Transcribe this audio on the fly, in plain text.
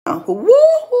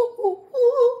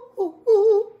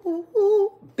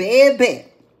Baby,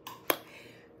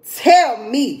 tell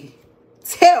me.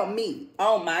 Tell me.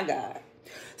 Oh my God.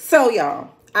 So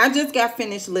y'all, I just got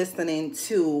finished listening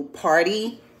to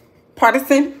Pardison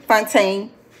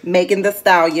Fontaine, Megan the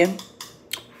Stallion.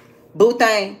 Boo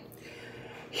thing.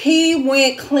 He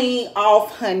went clean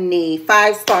off, honey.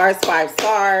 5 stars, 5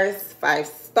 stars, 5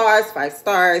 stars, 5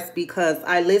 stars, because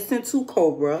I listened to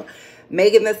Cobra,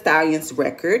 Megan the Stallion's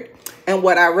record. And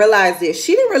what I realized is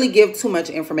she didn't really give too much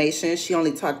information. She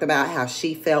only talked about how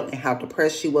she felt and how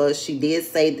depressed she was. She did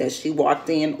say that she walked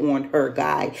in on her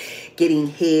guy getting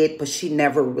hit, but she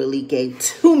never really gave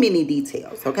too many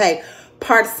details, okay?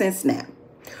 Partisan snap.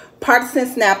 Partisan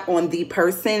snap on the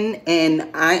person, and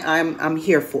I'm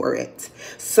here for it.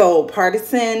 So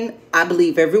Partisan, I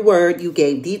believe every word. You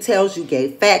gave details, you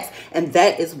gave facts, and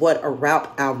that is what a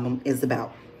rap album is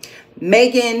about.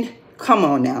 Megan, come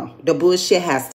on now. The bullshit has